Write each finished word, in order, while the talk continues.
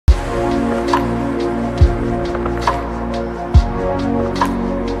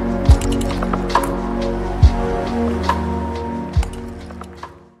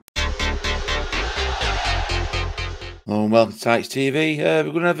and welcome to Tykes TV. We're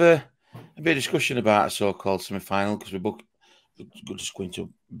going to have a bit of discussion about a so-called semi-final because we're just going to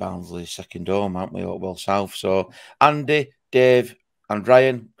Barnsley's second home, aren't we, Oakwell South? So, Andy, Dave and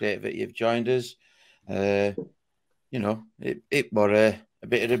Ryan, great that you've joined us. You know, it were a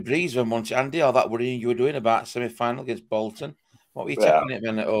bit of a breeze when once, Andy, all that worrying you were doing about semi-final against Bolton. What were you taking it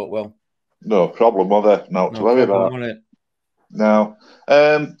then at Oakwell? No problem, was there? Not to worry about. Was it? No.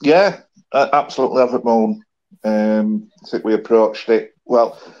 Yeah, absolutely have it moon. I think we approached it.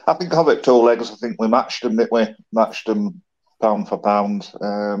 Well, I think of it two legs. I think we matched them, didn't we? Matched them pound for pound.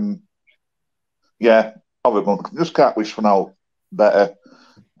 Yeah, of it moon. Just can't wish for now better.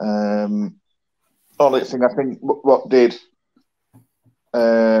 Only thing I think what did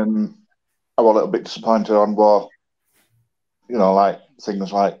I was a little bit disappointed on was, you know, like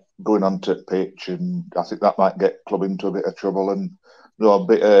things like going onto pitch, and I think that might get club into a bit of trouble. And you know, a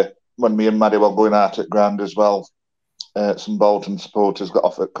bit when me and Maddie were going out at ground as well, some Bolton supporters got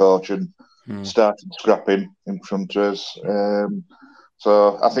off at coach and started scrapping in front of us.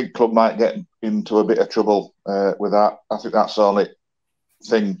 So I think club might get into a bit of trouble with that. I think that's the only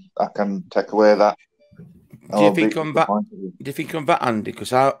thing I can take away that. Do you think on that, Andy?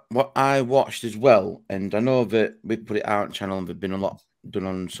 Because what I watched as well, and I know that we put it out on channel and there's been a lot done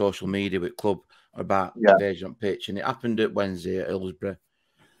on social media with club about invasion on pitch, and it happened at Wednesday at Hillsborough.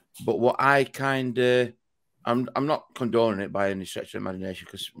 But what I kind of, I'm not condoning it by any stretch of imagination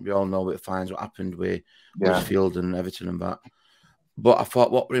because we all know it finds what happened with Huddersfield and Everton and that. But I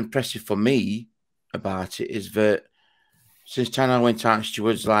thought what were impressive for me about it is that since Tanner went out,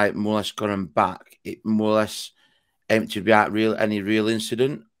 Stewart's like more or less gone back. It more or less emptied out any real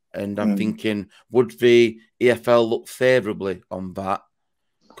incident. And I'm thinking, would the EFL look favourably on that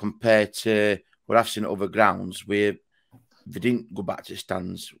compared to what I've seen at other grounds where they didn't go back to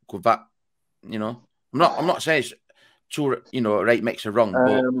stands? Could that, you know, I'm not saying it's too, you know, right makes a wrong,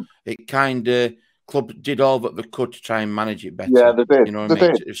 but it kind of club did all that they could to try and manage it better. Yeah, they did. You know what I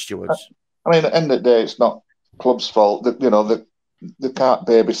mean? Stewards. I mean, at the end of the day, it's not club's fault. That, you know, they can't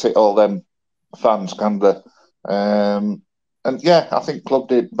babysit all them fans, can they? And yeah, I think club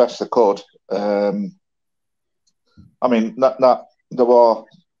did best they could. I mean, that there was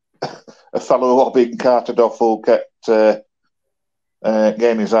a fellow who was being carted off who kept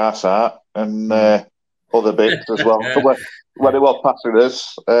getting his arse out, and other bits as well when he was passing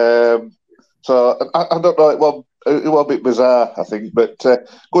us. So I don't know. It was a bit bizarre, I think. But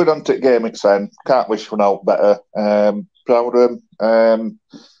going on to the game itself, can't wish for no better. Proud of him.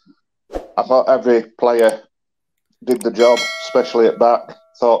 I thought every player did the job, especially at back.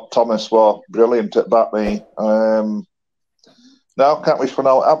 Thought Thomas was brilliant at back. No, can't wish for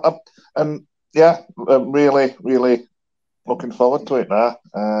no. And yeah, I'm really, really looking forward to it now.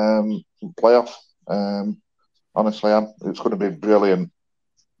 Playoff. Honestly, it's going to be brilliant.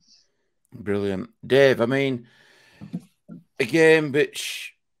 Brilliant. Dave, I mean, a game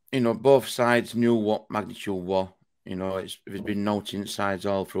which, you know, both sides knew what magnitude was. You know, it's been noting sides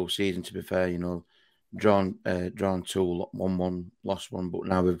all through season, to be fair, you know, drawn 2, 1-1, lost 1, but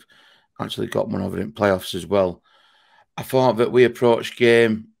now we've actually got one over in playoffs as well. I thought that we approached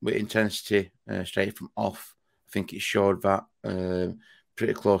game with intensity straight from off. I think it showed that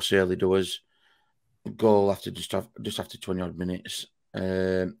pretty close early doors. Goal after just after 20-odd minutes.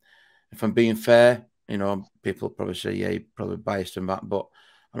 If I'm being fair, you know, people probably say, yeah, you're probably biased in that, but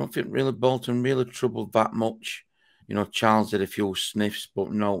I don't think really Bolton really troubled that much. You know, Charles did a few sniffs,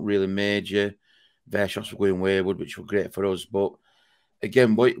 but not really major. Their shots were going wayward, which were great for us. But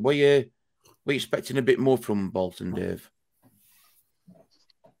again, were you expecting a bit more from Bolton, Dave?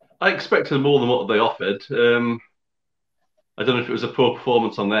 I expected more than what they offered. I don't know if it was a poor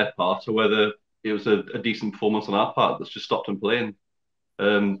performance on their part or whether it was a decent performance on our part that's just stopped them playing.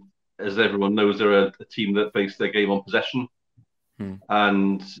 As everyone knows, they're a team that base their game on possession.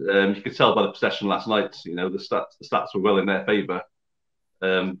 And you could tell by the possession last night, you know, the stats were well in their favour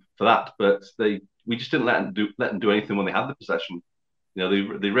for that. But we just didn't let them do anything when they had the possession. You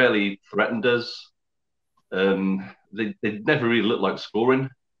know, they rarely threatened us. They never really looked like scoring.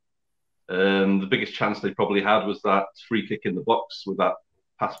 The biggest chance they probably had was that free kick in the box with that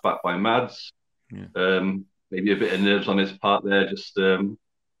pass back by Mads. Maybe a bit of nerves on his part there, just you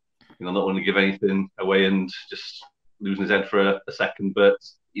know, not wanting to give anything away and just losing his head for a second. But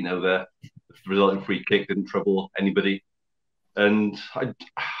you know, the resulting free kick didn't trouble anybody. And I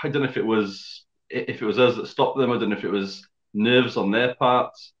don't know if it was us that stopped them. I don't know if it was nerves on their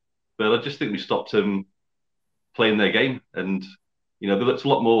part, but I just think we stopped them playing their game. And you know, they looked a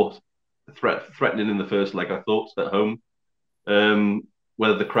lot more threatening in the first leg, I thought, at home.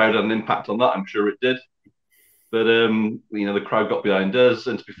 Whether the crowd had an impact on that, I'm sure it did. But the crowd got behind us,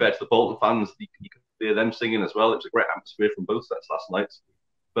 and to be fair to the Bolton fans, you could hear them singing as well. It was a great atmosphere from both sets last night.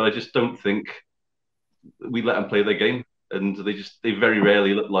 But I just don't think we let them play their game, and they very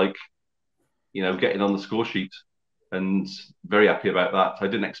rarely look like getting on the score sheet, and very happy about that. I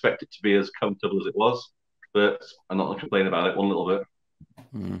didn't expect it to be as comfortable as it was, but I'm not going to complain about it one little bit.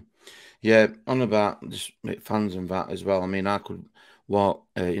 Mm. Yeah, on about just fans and that as well. I mean, I could walk,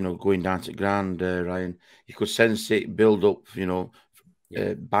 going down to the ground, Ryan, you could sense it build up,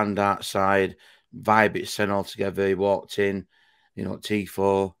 band outside, vibe it sent all together. He walked in,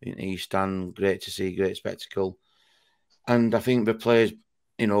 T4 in East Stand, great to see, great spectacle. And I think the players,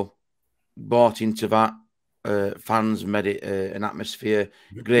 bought into that. Fans made it an atmosphere.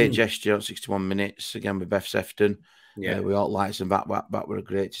 Great gesture at 61 minutes again with Beth Sefton. Yeah, we all liked some that were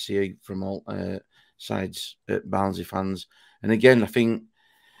great to see from all sides at Barnsley fans. And again, I think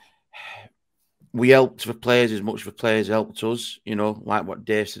we helped the players as much as the players helped us. Like what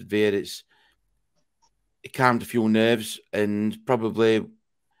Dave said there, it calmed a few nerves, and probably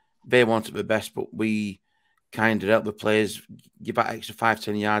they wanted the best, but we kind of helped the players give that extra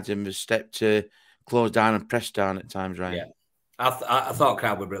 5-10 yards in the step to close down and press down at times, right? Yeah. I thought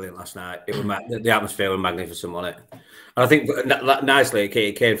crowd were brilliant last night. It was the atmosphere was magnificent on it, and I think nicely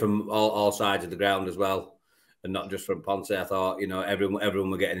it came from all sides of the ground as well, and not just from Ponce. I thought everyone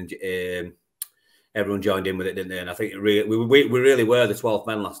were getting everyone joined in with it, didn't they? And I think we really were the 12th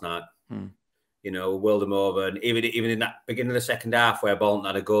men last night. We whirled them over, and even in that beginning of the second half where Bolton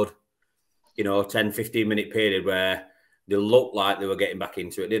had a good 10-15 minute period where they looked like they were getting back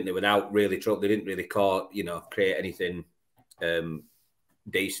into it, didn't they? Without really trouble, they didn't really create anything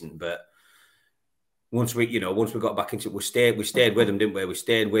decent. But once we got back into it, we stayed with them, didn't we? We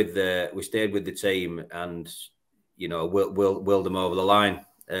stayed with the team, and willed them over the line.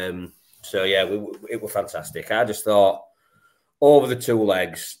 So yeah, it was fantastic. I just thought over the two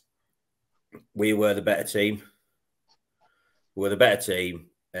legs, we were the better team. We were the better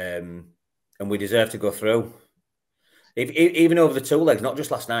team, and we deserved to go through. Even over the two legs, not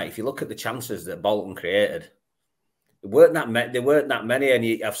just last night. If you look at the chances that Bolton created, there weren't that many,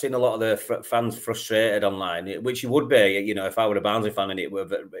 and I've seen a lot of the fans frustrated online, which you would be, if I were a Barnsley fan, and it were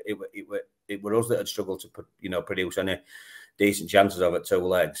us that had struggled to produce any decent chances over two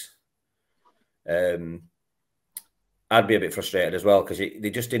legs. I'd be a bit frustrated as well, because they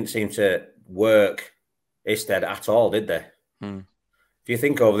just didn't seem to work Isted at all, did they? If you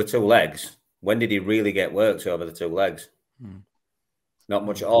think over the two legs, when did he really get worked over the two legs? Not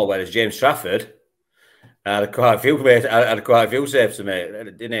much at all. Whereas James Trafford had quite a few saves to make,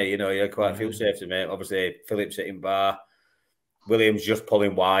 didn't he? He had quite a few saves to make. Obviously, Phillips hitting bar, Williams just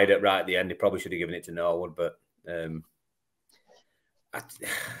pulling wide right at the end. He probably should have given it to Norwood, but end of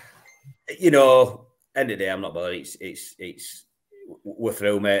the day, I'm not bothered. It's we're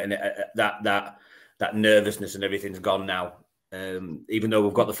through, mate, and that nervousness and everything's gone now. Even though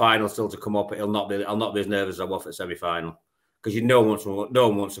we've got the final still to come up, I'll not be as nervous as I was at semi-final, because no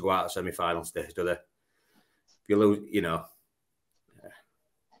one wants to go out at semi-final stage, do they? If you lose,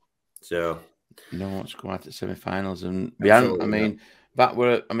 so no one wants to go out at semi-finals, and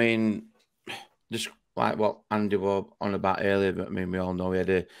just like what Andy was on about earlier. But we all know we had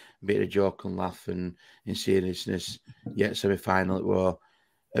a bit of joke and laugh, and in seriousness, yet semi-final it were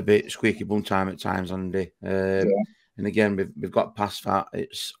a bit squeaky bum time at times, Andy. And again, we've got past that.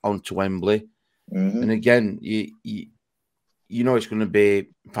 It's on to Wembley. And again, it's going to be,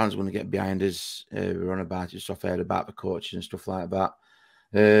 fans are going to get behind us. We're on about it, stuff here about the coaches and stuff like that.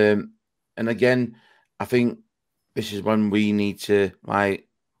 And again, I think this is when we need to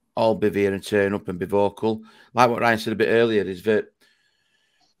all be there and turn up and be vocal. Like what Ryan said a bit earlier, is that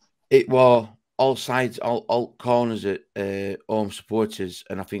it was all sides, all corners at home supporters,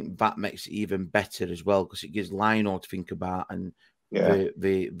 and I think that makes it even better as well, because it gives Lionel to think about, and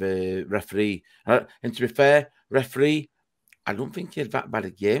the referee. And to be fair, referee, I don't think he had that bad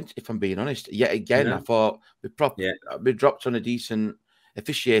a game, if I'm being honest. Yet again, I thought we dropped on a decent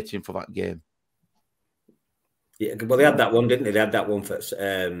officiating for that game. Yeah, well, they had that one, didn't they? They had that one for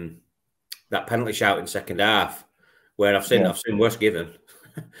that penalty shout in second half, where I've seen worse given.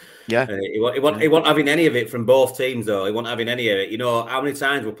 Yeah, he wasn't having any of it from both teams, though. He wasn't having any of it. How many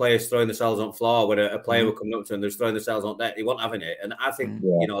times were players throwing themselves on the floor when a player would come up to him, they're throwing themselves on deck? He wasn't having it, and I think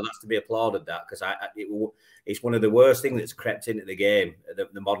that's to be applauded. That, because it's one of the worst things that's crept into the game,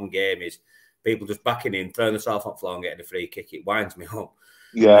 the modern game, is people just backing in, throwing themselves on the floor and getting a free kick. It winds me up.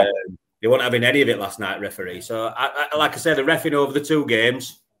 Yeah, they weren't having any of it last night, referee. So, like I said, the reffing over the two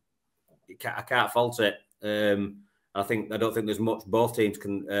games, I can't fault it. I don't think there's much both teams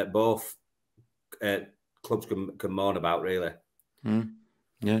can clubs can moan about, really.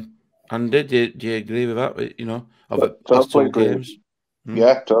 Yeah. And do you agree with that? You know, of the past 2 games?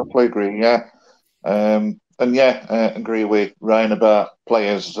 Yeah, totally agree. Yeah. And yeah, agree with Ryan about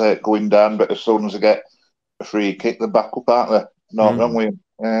players going down, but as soon as they get a free kick, they're back up, aren't they? Not wrong with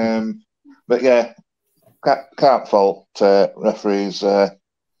them. But yeah, can't fault referees of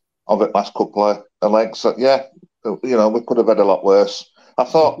it last couple of legs. So, yeah, you know, we could have had a lot worse. I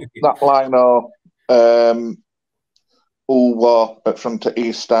thought that line who were at front to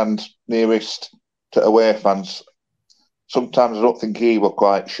East Stand nearest to away fans, sometimes I don't think he were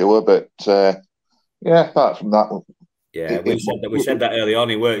quite sure, but yeah, apart from that, yeah, we said that early on.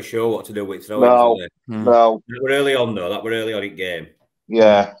 He weren't sure what to do with throwing. No, that were early on though. That were early on in game.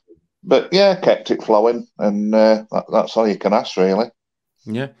 Yeah, but yeah, kept it flowing, and that's all you can ask, really.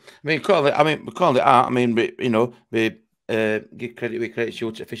 Yeah, we call it out. I mean, you know, we give credit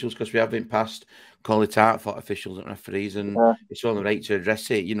due to officials because we haven't passed call it out for officials and referees, and it's only right to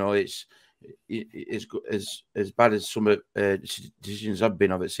address it. You know, it's as bad as some decisions have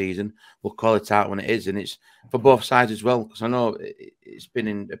been of the season. We'll call it out when it is, and it's for both sides as well. Because I know it's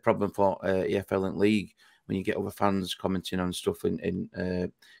been a problem for EFL and League when you get other fans commenting on stuff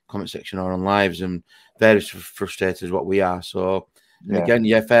in comment section or on lives, and they're as frustrated as what we are. So, and again,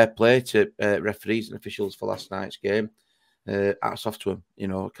 yeah, fair play to referees and officials for last night's game. Hats off to them. You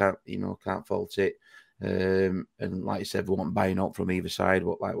know, can't fault it. And like you said, we weren't buying up from either side.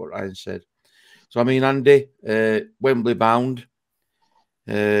 Like what Ryan said. So I mean, Andy, Wembley bound,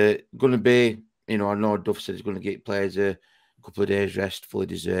 going to be. You know, I know Duff said he's going to get players a couple of days rest, fully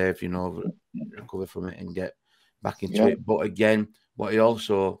deserved. You know, recover from it and get back into it. But again, what he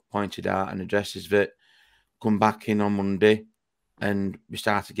also pointed out and addressed is that come back in on Monday and we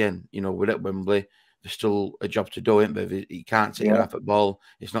start again. You know, we're at Wembley. There's still a job to do, it, but you can't take your eye off at ball.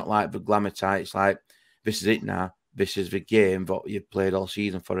 It's not like the glamour tie. It's like, this is it now. This is the game that you've played all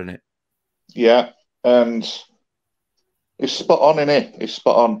season for, innit? Yeah, and it's spot on, innit? It's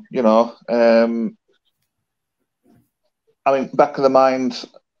spot on, you know. I mean, back of the mind,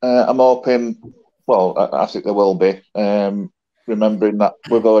 I'm hoping, well, I think there will be, remembering that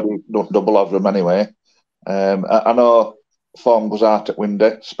we've already done double over them anyway. I know form goes out at Windy,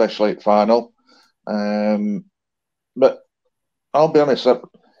 especially at final. But I'll be honest,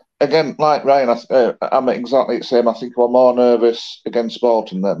 again, like Ryan, I'm exactly the same. I think I'm more nervous against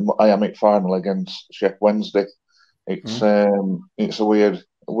Bolton than I am at final against Sheffield Wednesday. It's a weird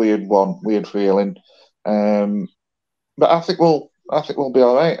one, weird feeling. But I think we'll be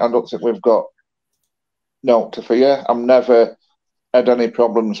all right. I don't think we've got no to fear. I've never had any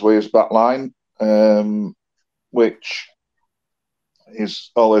problems with his back line, which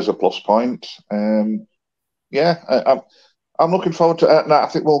is always a plus point. Yeah, I'm looking forward to it. I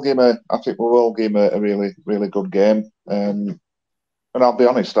think we will give him a really, really good game. And I'll be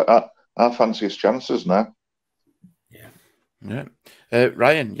honest, I fancy his chances now. Yeah.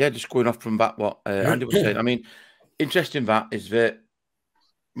 Ryan, just going off from that, what Andy was saying. I mean, interesting that is that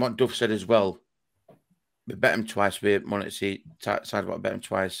what Duff said as well. We bet him twice. We wanted to see side about bet him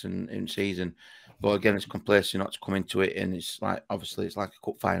twice in season, but again, it's complacent not to come into it, and it's like obviously it's like a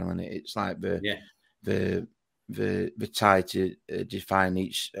cup final, and it's like the tie to define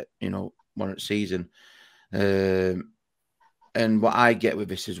each one season. And what I get with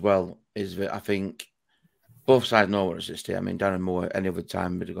this as well is that I think both sides know what it's at stake. I mean, Darren Moore any other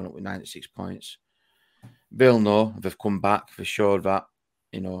time would have gone up with 96 points. They'll know they've come back. They've showed that,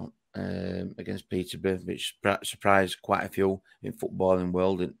 against Peterborough, which surprised quite a few in footballing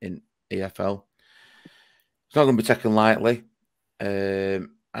world in EFL. It's not going to be taken lightly. And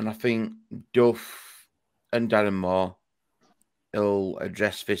I think Duff and Darren Moore will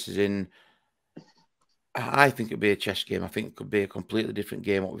address this as in, I think it'll be a chess game. I think it could be a completely different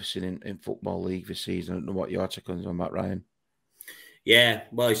game what we've seen in Football League this season. I don't know what your take on that, Ryan. Yeah,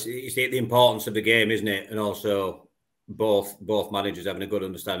 well, it's the importance of the game, isn't it? And also both managers having a good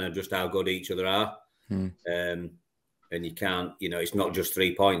understanding of just how good each other are. And you can't, it's not just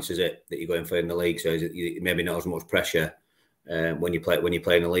 3 points, is it, that you're going for in the league? So maybe not as much pressure when you play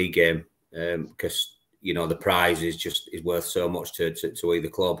in a league game because the prize is worth so much to either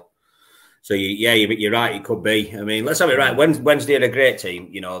club. So you're right. It could be. I mean, let's have it right. Wednesday had a great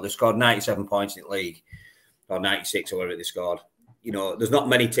team. They scored 97 points in the league, or 96 or whatever they scored. There's not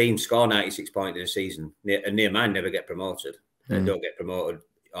many teams score 96 points in a season, and near mine never get promoted. They don't get promoted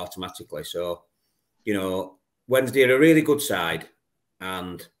automatically. So, Wednesday are a really good side,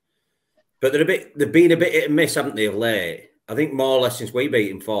 but they've been a bit hit and miss, haven't they, of late? I think more or less since we beat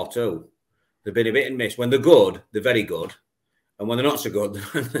them 4-2, they've been a bit and miss. When they're good, they're very good. And when they're not so good,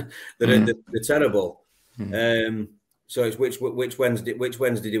 they're terrible. So it's which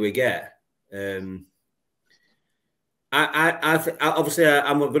Wednesday do we get? Obviously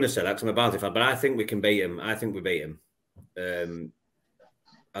I'm not going to say that because I'm a Barnsley fan, but I think we can beat them. I think we beat them.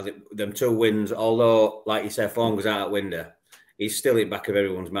 I think them 2 wins, although, like you said, form goes out that window, it's still in the back of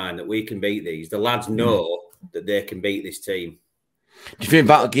everyone's mind that we can beat these. The lads know that they can beat this team. Do you think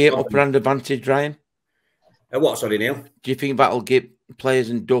that'll give upper hand advantage, Ryan? What, sorry, Neil? Do you think that'll give players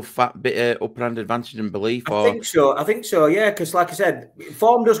and Duff that bit of upper hand advantage and belief? I think so, yeah, because like I said,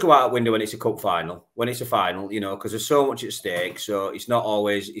 form does go out the window when it's a cup final, when it's a final, you know, because there's so much at stake, so it's not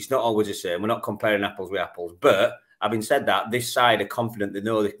always the same. We're not comparing apples with apples, but having said that, this side are confident they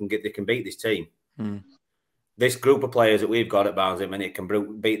know they can beat this team. This group of players that we've got at Barnsley, and it can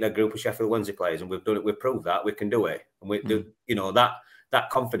beat their group of Sheffield Wednesday players, and we've done it. We've proved that we can do it, and you know that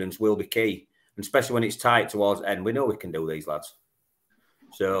confidence will be key, and especially when it's tight towards the end. We know we can do these lads.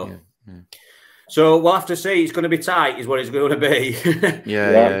 So, so we'll have to see. It's going to be tight, is what it's going to be.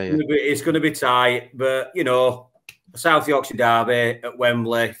 It's going to be tight, but you know, South Yorkshire derby at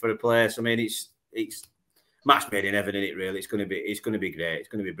Wembley for a place. I mean, it's match made in heaven, isn't it? Really, it's going to be great. It's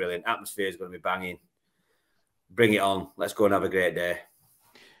going to be brilliant. Atmosphere is going to be banging. Bring it on. Let's go and have a great day.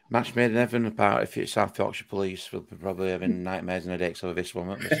 Match made in heaven, apart if it's South Yorkshire Police, we'll be probably having nightmares in a day over this one,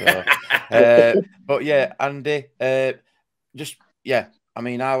 won't we? So, but yeah, Andy, I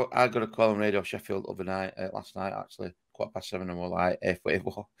mean, I got a call on Radio Sheffield the other night, last night actually, 7:15, and we're like halfway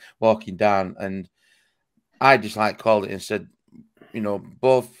walking down, and I just like called it and said, you know,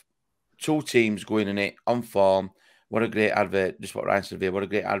 both 2 teams going in it on form. What a great advert! Just what Ryan said here. What a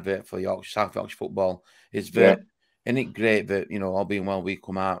great advert for Yorkshire, South Yorkshire football. Is that isn't it great that, you know, all being well, we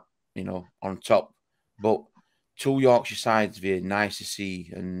come out, you know, on top. But 2 Yorkshire sides here, nice to see,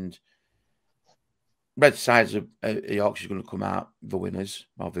 and red sides of Yorkshire's going to come out the winners.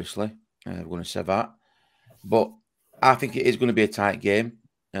 Obviously, we're going to say that. But I think it is going to be a tight game.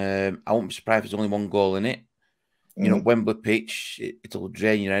 I won't be surprised if there's only 1 goal in it. You know, Wembley pitch, it'll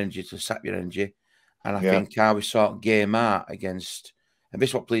drain your energy, it'll sap your energy. And I think how we saw game out against, and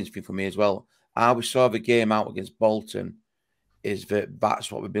this is what pleases me for me as well, how we saw the game out against Bolton is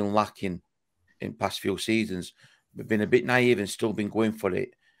that's what we've been lacking in past few seasons. We've been a bit naive and still been going for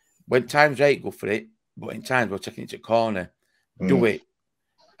it. When times right, go for it, but in times we're taking it to corner, do it.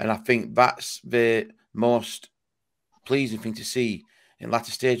 And I think that's the most pleasing thing to see in the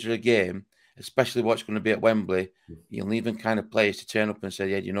latter stage of the game, especially what's going to be at Wembley. You'll need them kind of players to turn up and say,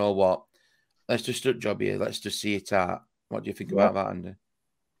 yeah, you know what? Let's just do a job here. Let's just see it out. What do you think about that, Andy?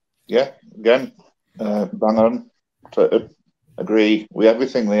 Yeah, again, bang on. Agree with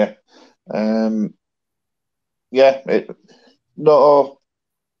everything there. No,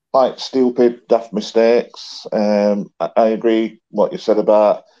 like stupid, daft mistakes. I agree what you said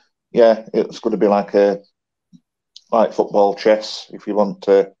about, it's going to be like football chess, if you want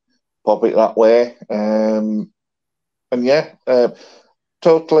to pop it that way.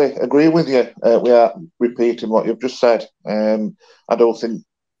 Totally agree with you. We are repeating what you've just said. I don't think,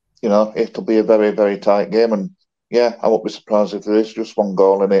 you know, it'll be a very, very tight game. And I won't be surprised if there is just 1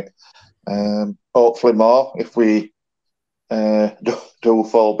 goal in it. Hopefully more if we do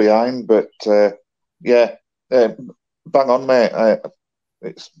fall behind. But bang on, mate.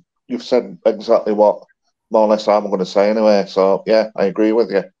 You've said exactly what more or less I'm going to say anyway. So I agree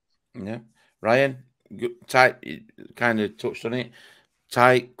with you. Yeah, Ryan, tight. Kind of touched on it.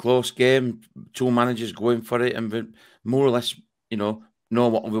 Tight, close game. 2 managers going for it, and more or less, you know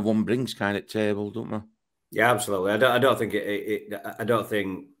what other one brings kind of table, don't we? Yeah, absolutely. I don't think I don't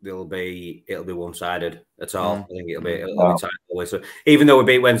think it'll be one-sided at all. I think it'll be tight always. So even though we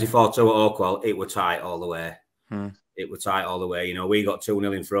beat Wednesday 4-2 at Oakwell, it was tight all the way. It was tight all the way. You know, we got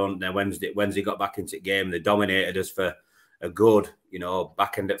 2-0 in front. Then Wednesday got back into the game. They dominated us for a good, you know,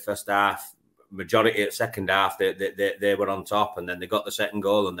 back end at first half. Majority at second half, they were on top, and then they got the second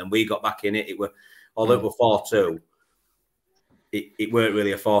goal, and then we got back in it. It were, although it was 4-2, it weren't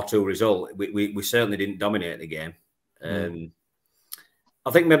really a 4-2 result. We certainly didn't dominate the game.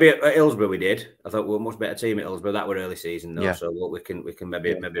 I think maybe at Hillsborough we did. I thought we were a much better team at Hillsborough. That were early season though, so we can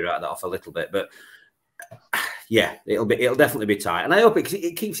maybe write that off a little bit. But it'll definitely be tight, and I hope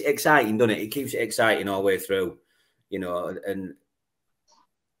it keeps it exciting, doesn't it? It keeps it exciting all the way through, you know, and.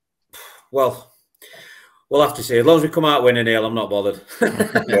 Well, we'll have to see. As long as we come out winning, Neil, I'm not bothered.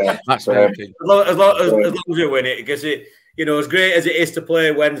 That's as long as we win it, because it, you know, as great as it is to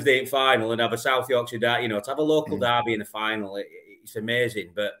play Wednesday in final and have a South Yorkshire derby, you know, to have a local derby in the final, it's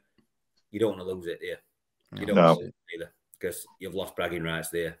amazing. But you don't want to lose it, do you? You don't want to lose it either, because you've lost bragging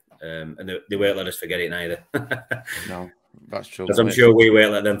rights there, and they won't let us forget it neither. No. That's true. Because I'm sure we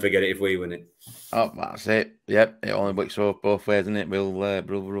won't let them forget it if we win it. Oh, that's it. Yep, it only works both ways, doesn't it? We'll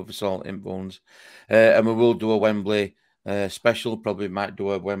rub salt in bones, and we will do a Wembley special. Probably might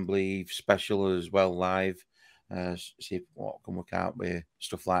do a Wembley special as well live. See what can work out with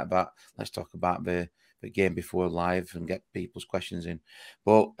stuff like that. Let's talk about the game before live and get people's questions in.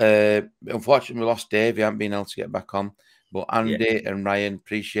 But unfortunately, we lost Dave. He hasn't been able to get back on. But Andy and Ryan,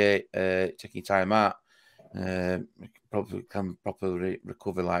 appreciate taking time out. Probably can properly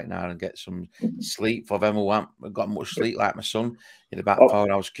recover like now and get some sleep for them who haven't got much sleep, like my son. In about 4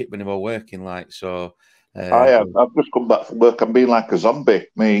 hours kick when he was working, like so. I've just come back from work. I'm being like a zombie.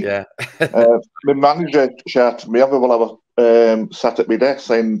 My manager shouted me over while I was sat at my desk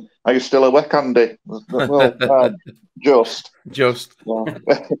saying, "Are you still awake, Andy?" Well, just.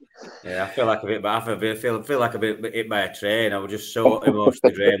 Yeah, I feel like a bit, but I feel like a bit hit by a train. I was just so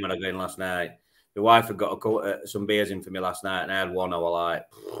emotionally drained when I got in last night. My wife had got some beers in for me last night, and I had one. I was like,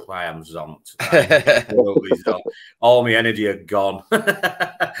 I am zonked. All my energy had gone.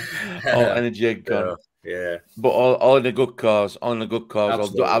 All energy had gone. Yeah, but all in a good cause. All in a good cause.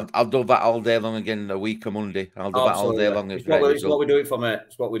 I'll do that all day long again. A week of Monday. I'll do that all day long. It's what we do it for, mate.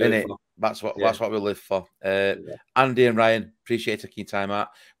 It's what we do it for. That's what we live for. Andy and Ryan, appreciate taking time out.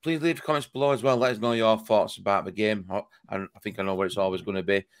 Please leave comments below as well. Let us know your thoughts about the game. I think I know where it's always going to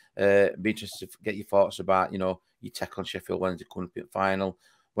be. Be interested to get your thoughts about your take on Sheffield Wednesday Cup final,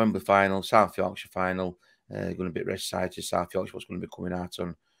 Wembley final, South Yorkshire final. Going to be excited. South Yorkshire what's going to be coming out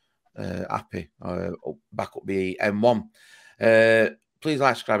on Happy back up the M1. Please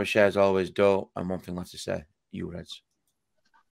like, subscribe, and share as always. And one thing left to say, you Reds.